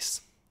time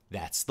slice?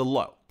 That's the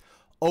low.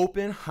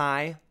 Open,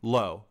 high,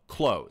 low,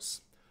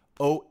 close.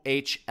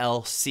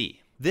 OHLC.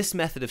 This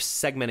method of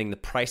segmenting the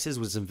prices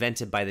was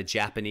invented by the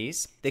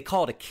Japanese. They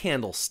call it a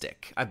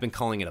candlestick. I've been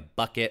calling it a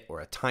bucket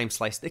or a time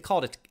slice. They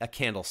call it a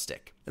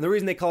candlestick. And the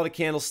reason they call it a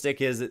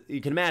candlestick is that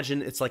you can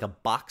imagine it's like a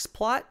box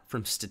plot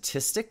from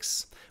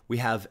statistics. We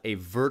have a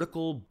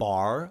vertical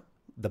bar,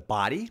 the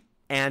body,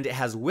 and it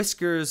has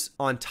whiskers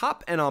on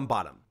top and on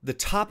bottom. The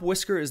top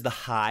whisker is the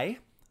high.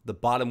 The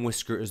bottom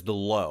whisker is the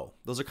low.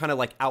 Those are kind of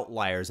like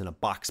outliers in a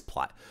box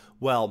plot.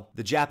 Well,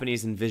 the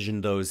Japanese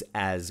envisioned those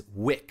as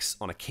wicks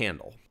on a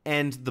candle.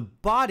 And the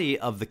body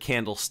of the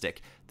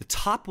candlestick, the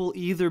top will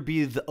either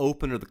be the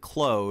open or the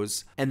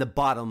close, and the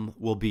bottom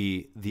will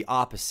be the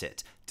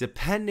opposite,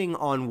 depending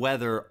on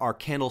whether our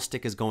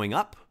candlestick is going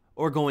up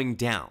or going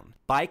down,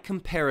 by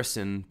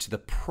comparison to the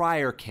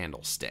prior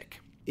candlestick.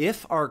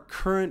 If our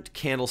current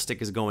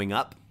candlestick is going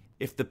up,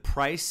 if the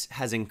price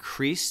has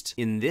increased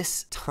in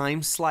this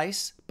time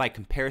slice by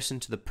comparison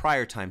to the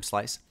prior time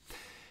slice,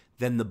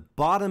 then the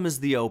bottom is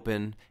the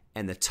open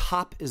and the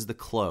top is the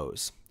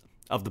close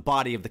of the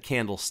body of the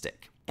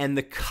candlestick. And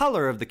the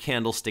color of the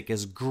candlestick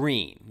is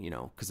green,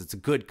 because it's a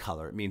good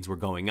color. It means we're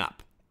going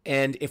up.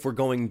 And if we're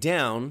going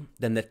down,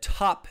 then the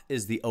top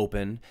is the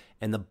open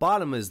and the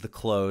bottom is the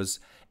close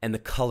and the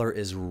color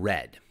is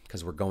red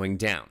because we're going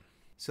down.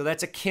 So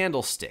that's a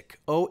candlestick,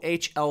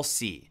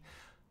 OHLC.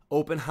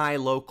 Open, high,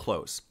 low,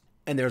 close.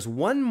 And there's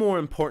one more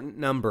important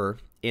number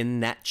in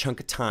that chunk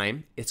of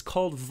time. It's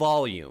called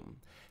volume.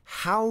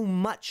 How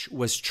much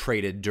was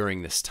traded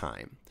during this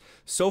time?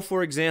 So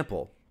for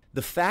example,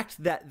 the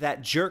fact that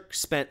that jerk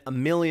spent $1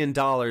 million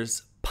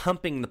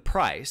pumping the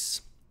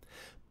price,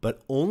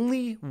 but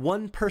only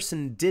one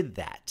person did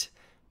that,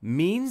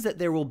 means that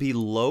there will be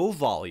low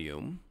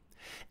volume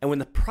And when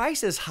the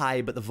price is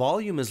high but the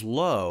volume is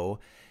low,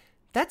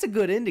 that's a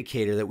good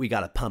indicator that we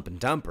got a pump and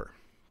dumper.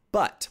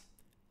 But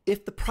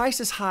if the price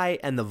is high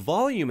and the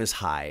volume is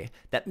high,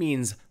 that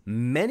means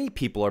many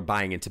people are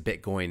buying into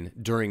Bitcoin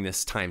during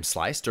this time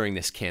slice, during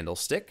this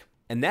candlestick.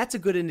 And that's a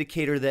good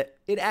indicator that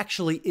it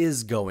actually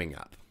is going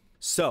up.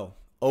 So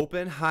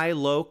open, high,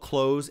 low,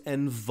 close,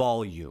 and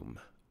volume,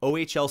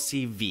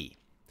 OHLCV.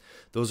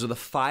 Those are the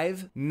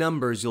 5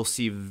 numbers you'll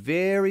see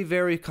very,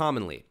 very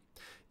commonly.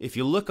 If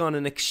you look on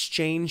an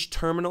exchange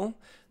terminal,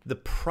 the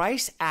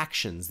price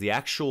actions, the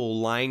actual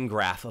line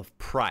graph of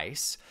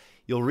price,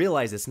 you'll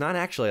realize it's not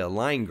actually a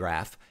line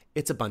graph,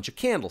 it's a bunch of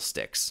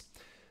candlesticks.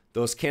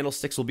 Those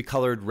candlesticks will be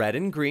colored red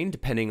and green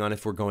depending on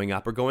if we're going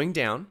up or going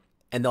down,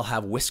 and they'll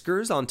have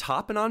whiskers on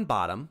top and on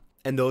bottom,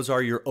 and those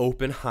are your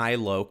open, high,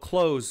 low,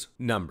 close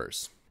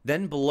numbers.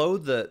 Then below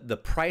the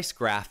price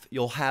graph,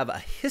 you'll have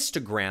a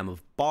histogram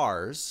of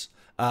bars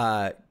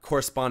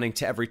corresponding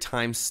to every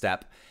time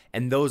step,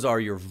 and those are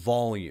your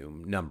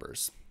volume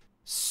numbers.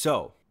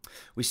 So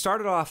we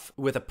started off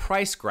with a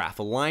price graph,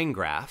 a line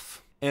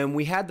graph, and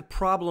we had the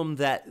problem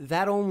that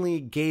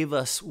only gave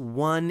us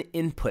one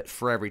input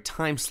for every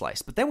time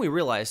slice. But then we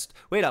realized,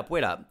 wait up,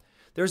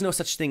 there's no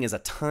such thing as a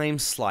time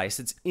slice.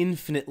 It's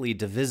infinitely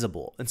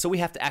divisible. And so we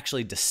have to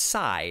actually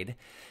decide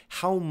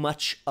how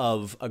much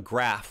of a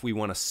graph we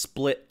want to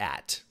split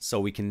at. So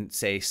we can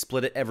say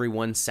split it every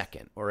 1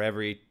 second or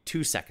every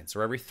 2 seconds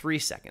or every 3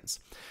 seconds.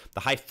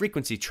 The high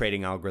frequency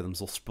trading algorithms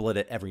will split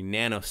it every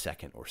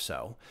nanosecond or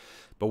so.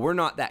 But we're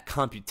not that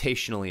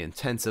computationally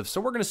intensive,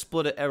 so we're going to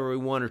split it every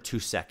 1 or 2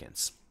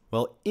 seconds.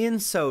 Well, in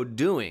so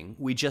doing,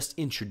 we just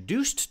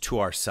introduced to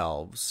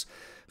ourselves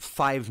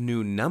 5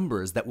 new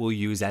numbers that we'll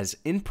use as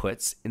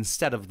inputs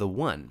instead of the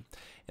 1.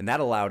 And that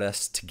allowed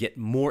us to get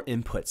more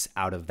inputs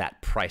out of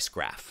that price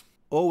graph.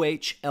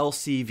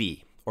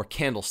 OHLCV, or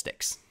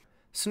candlesticks.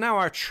 So now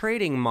our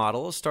trading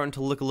model is starting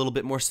to look a little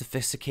bit more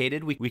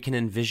sophisticated. We can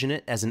envision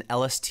it as an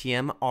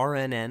LSTM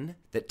RNN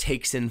that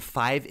takes in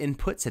 5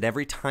 inputs at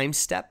every time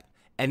step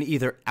and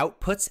either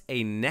outputs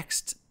a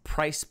next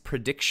price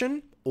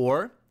prediction,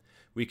 or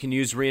we can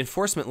use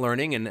reinforcement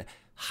learning and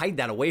hide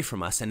that away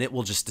from us, and it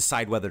will just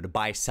decide whether to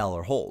buy, sell,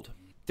 or hold.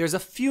 There's a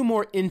few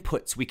more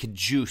inputs we could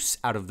juice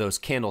out of those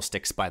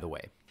candlesticks, by the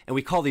way, and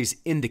we call these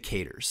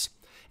indicators.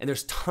 And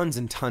there's tons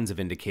and tons of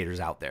indicators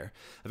out there.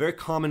 A very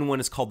common one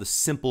is called the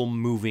simple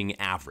moving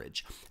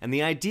average. And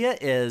the idea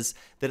is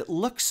that it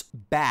looks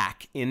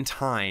back in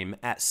time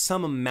at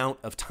some amount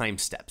of time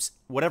steps,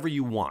 whatever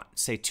you want,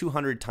 say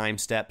 200 time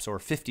steps or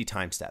 50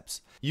 time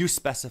steps. You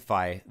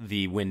specify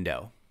the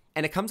window.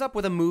 And it comes up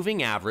with a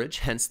moving average,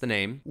 hence the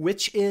name,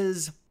 which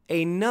is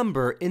a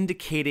number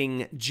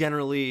indicating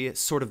generally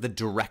sort of the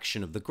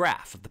direction of the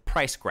graph, of the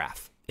price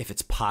graph. If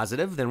it's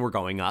positive, then we're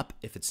going up.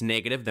 If it's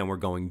negative, then we're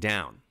going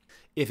down.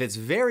 If it's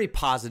very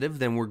positive,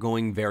 then we're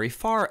going very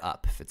far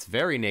up. If it's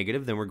very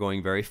negative, then we're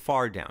going very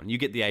far down. You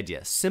get the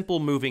idea. Simple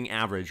moving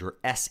average, or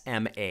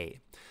SMA.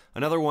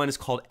 Another one is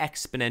called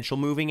exponential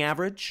moving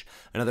average.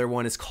 Another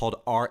one is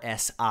called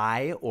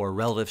RSI, or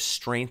relative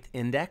strength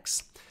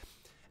index.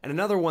 And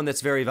another one that's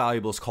very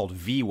valuable is called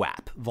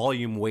VWAP,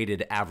 volume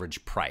weighted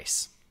average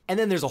price. And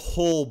then there's a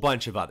whole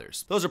bunch of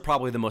others. Those are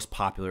probably the most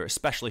popular,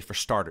 especially for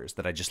starters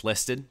that I just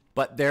listed.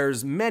 But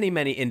there's many,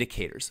 many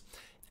indicators.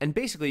 And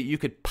basically, you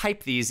could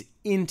pipe these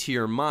into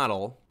your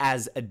model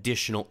as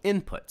additional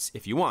inputs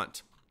if you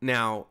want.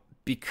 Now,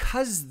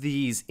 because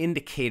these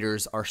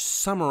indicators are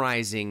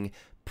summarizing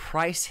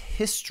price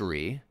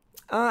history,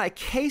 a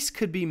case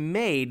could be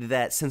made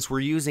that since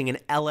we're using an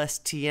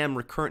LSTM,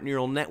 recurrent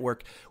neural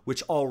network,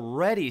 which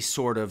already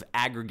sort of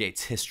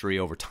aggregates history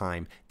over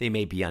time, they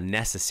may be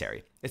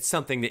unnecessary. It's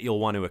something that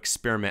you'll want to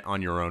experiment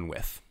on your own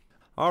with.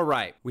 All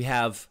right, we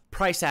have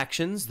price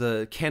actions,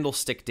 the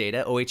candlestick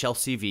data,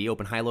 OHLCV,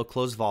 open, high, low,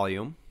 close,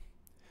 volume.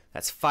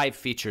 That's 5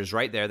 features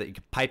right there that you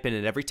can pipe in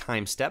at every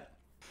time step.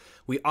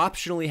 We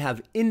optionally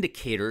have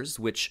indicators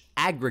which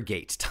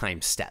aggregate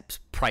time steps,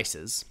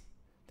 prices.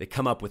 They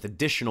come up with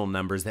additional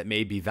numbers that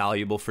may be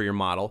valuable for your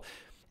model.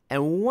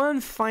 And one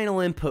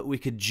final input we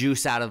could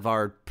juice out of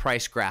our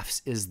price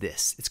graphs is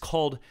this. It's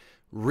called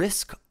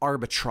risk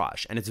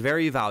arbitrage, and it's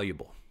very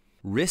valuable.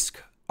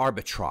 Risk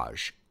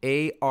arbitrage.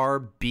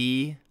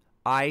 ARBITRAGE.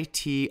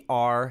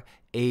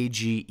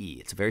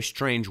 It's a very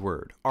strange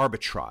word,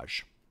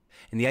 arbitrage.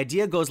 And the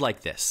idea goes like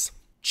this.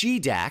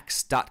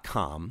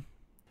 GDAX.com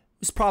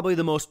is probably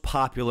the most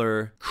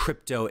popular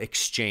crypto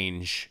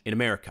exchange in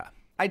America.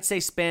 I'd say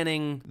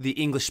spanning the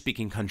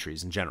English-speaking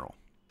countries in general.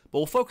 But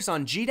we'll focus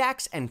on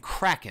GDAX and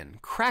Kraken.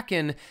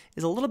 Kraken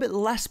is a little bit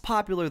less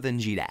popular than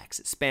GDAX.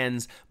 It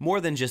spans more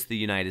than just the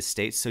United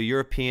States, so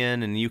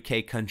European and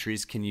UK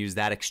countries can use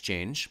that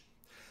exchange.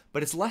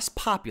 But it's less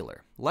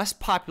popular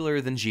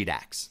than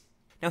GDAX.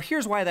 Now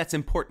here's why that's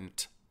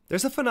important.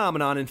 There's a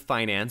phenomenon in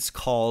finance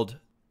called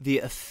the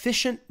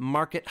efficient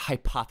market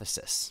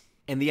hypothesis.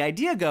 And the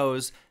idea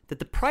goes that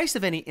the price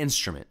of any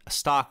instrument, a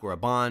stock or a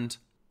bond,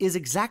 is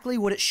exactly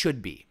what it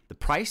should be. The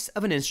price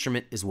of an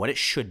instrument is what it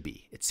should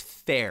be. It's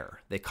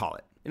fair, they call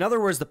it. In other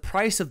words, the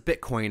price of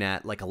Bitcoin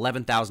at like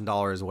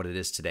 $11,000, what it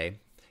is today,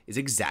 is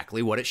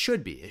exactly what it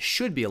should be. It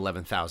should be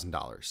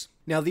 $11,000.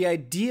 Now, the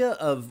idea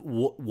of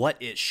what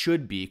it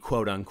should be,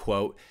 quote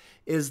unquote,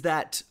 is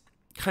that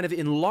kind of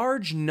in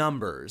large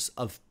numbers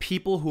of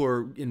people who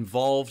are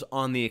involved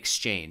on the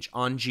exchange,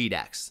 on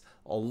GDAX,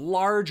 a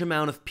large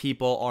amount of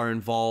people are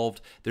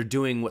involved. They're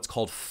doing what's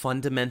called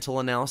fundamental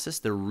analysis.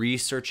 They're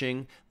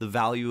researching the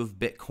value of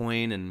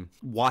Bitcoin and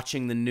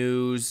watching the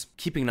news,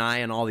 keeping an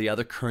eye on all the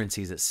other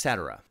currencies,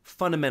 etc.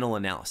 Fundamental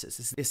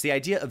analysis. It's the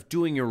idea of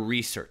doing your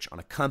research on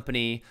a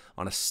company,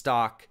 on a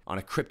stock, on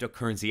a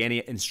cryptocurrency, any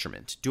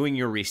instrument. Doing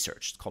your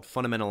research. It's called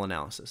fundamental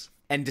analysis.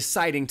 And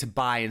deciding to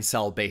buy and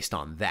sell based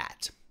on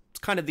that. It's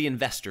kind of the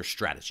investor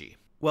strategy.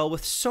 Well,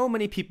 with so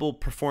many people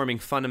performing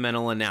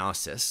fundamental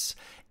analysis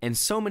and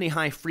so many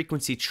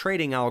high-frequency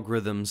trading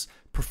algorithms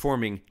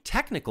performing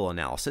technical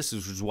analysis,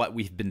 which is what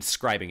we've been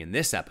describing in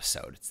this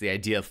episode. It's the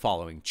idea of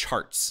following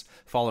charts,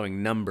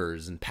 following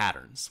numbers and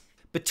patterns.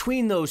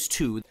 Between those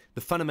two,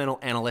 the fundamental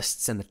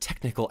analysts and the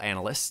technical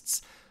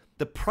analysts,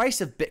 the price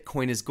of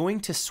Bitcoin is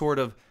going to sort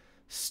of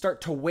start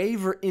to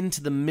waver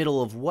into the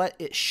middle of what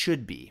it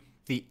should be.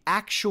 The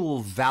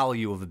actual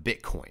value of a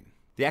Bitcoin.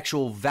 The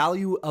actual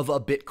value of a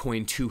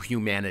Bitcoin to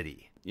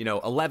humanity. You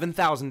know,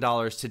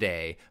 $11,000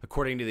 today,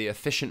 according to the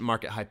efficient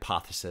market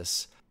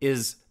hypothesis,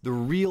 is the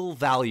real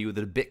value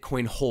that a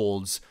Bitcoin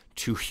holds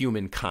to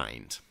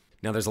humankind.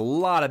 Now, there's a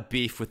lot of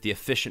beef with the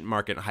efficient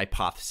market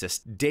hypothesis.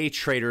 Day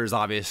traders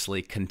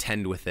obviously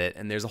contend with it,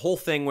 and there's a whole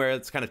thing where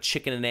it's kind of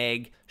chicken and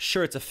egg.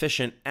 Sure, it's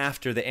efficient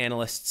after the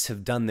analysts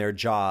have done their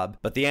job,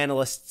 but the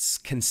analysts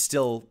can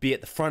still be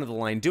at the front of the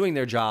line doing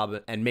their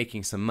job and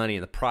making some money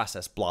in the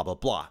process, blah, blah,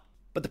 blah.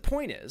 But the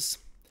point is,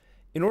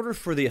 in order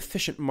for the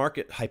efficient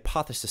market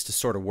hypothesis to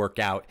sort of work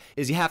out,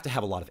 is you have to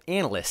have a lot of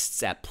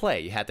analysts at play.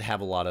 You have to have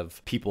a lot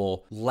of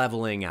people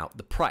leveling out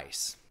the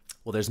price.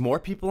 Well, there's more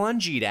people on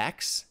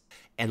GDAX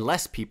and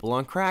less people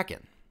on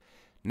Kraken.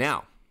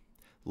 Now,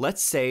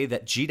 let's say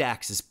that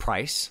GDAX's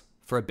price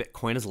for a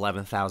Bitcoin is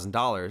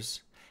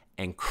 $11,000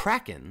 and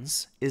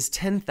Kraken's is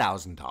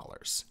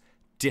 $10,000.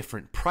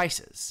 Different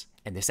prices.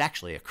 And this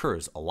actually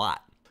occurs a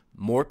lot.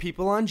 More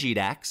people on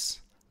GDAX,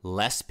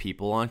 less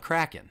people on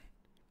Kraken.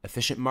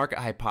 Efficient market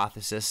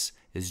hypothesis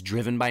is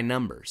driven by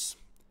numbers.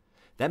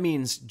 That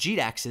means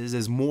GDAX's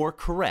is more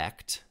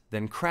correct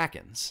than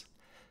Kraken's.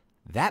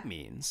 That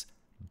means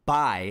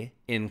buy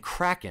in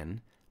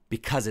Kraken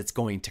because it's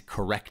going to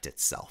correct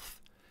itself.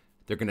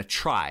 They're going to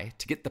try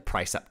to get the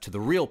price up to the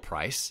real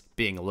price,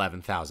 being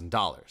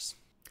 $11,000.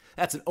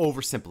 That's an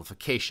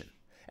oversimplification.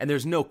 And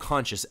there's no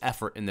conscious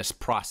effort in this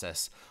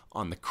process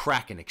on the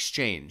Kraken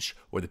exchange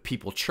or the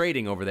people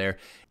trading over there.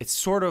 It's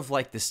sort of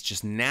like this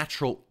just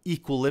natural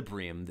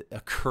equilibrium that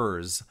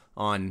occurs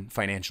on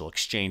financial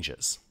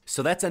exchanges.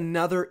 So that's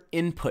another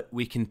input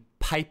we can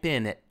pipe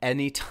in at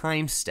any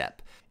time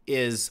step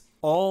is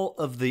all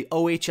of the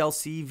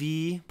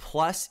OHLCV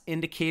plus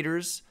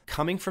indicators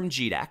coming from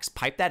GDAX,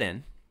 pipe that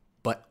in,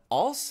 but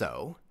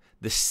also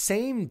the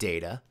same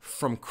data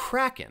from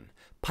Kraken.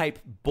 Pipe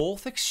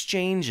both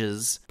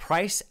exchanges,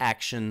 price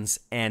actions,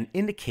 and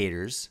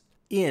indicators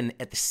in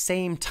at the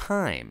same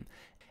time.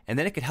 And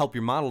then it could help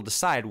your model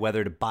decide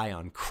whether to buy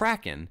on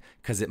Kraken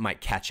because it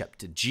might catch up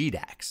to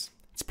GDAX.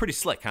 It's pretty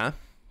slick, huh?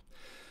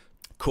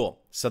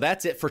 Cool. So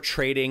that's it for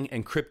trading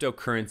and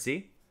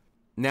cryptocurrency.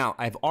 Now,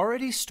 I've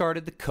already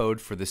started the code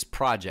for this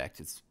project.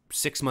 It's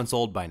 6 months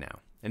old by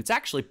now, and it's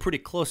actually pretty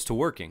close to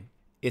working.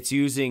 It's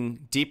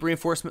using deep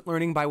reinforcement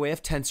learning by way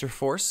of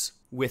TensorForce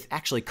with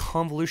actually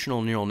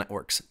convolutional neural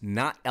networks,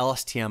 not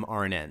LSTM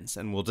RNNs,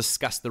 and we'll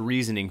discuss the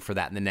reasoning for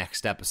that in the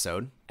next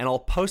episode. And I'll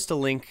post a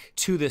link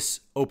to this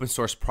open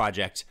source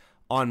project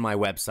on my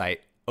website,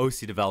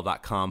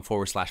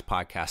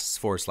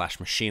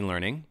 ocdevel.com/podcasts/machine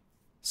learning.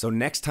 So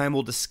next time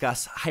we'll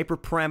discuss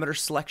hyperparameter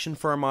selection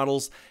for our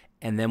models,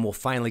 and then we'll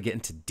finally get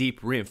into deep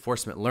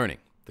reinforcement learning,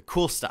 the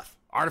cool stuff,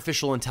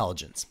 artificial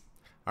intelligence.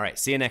 All right,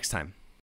 see you next time.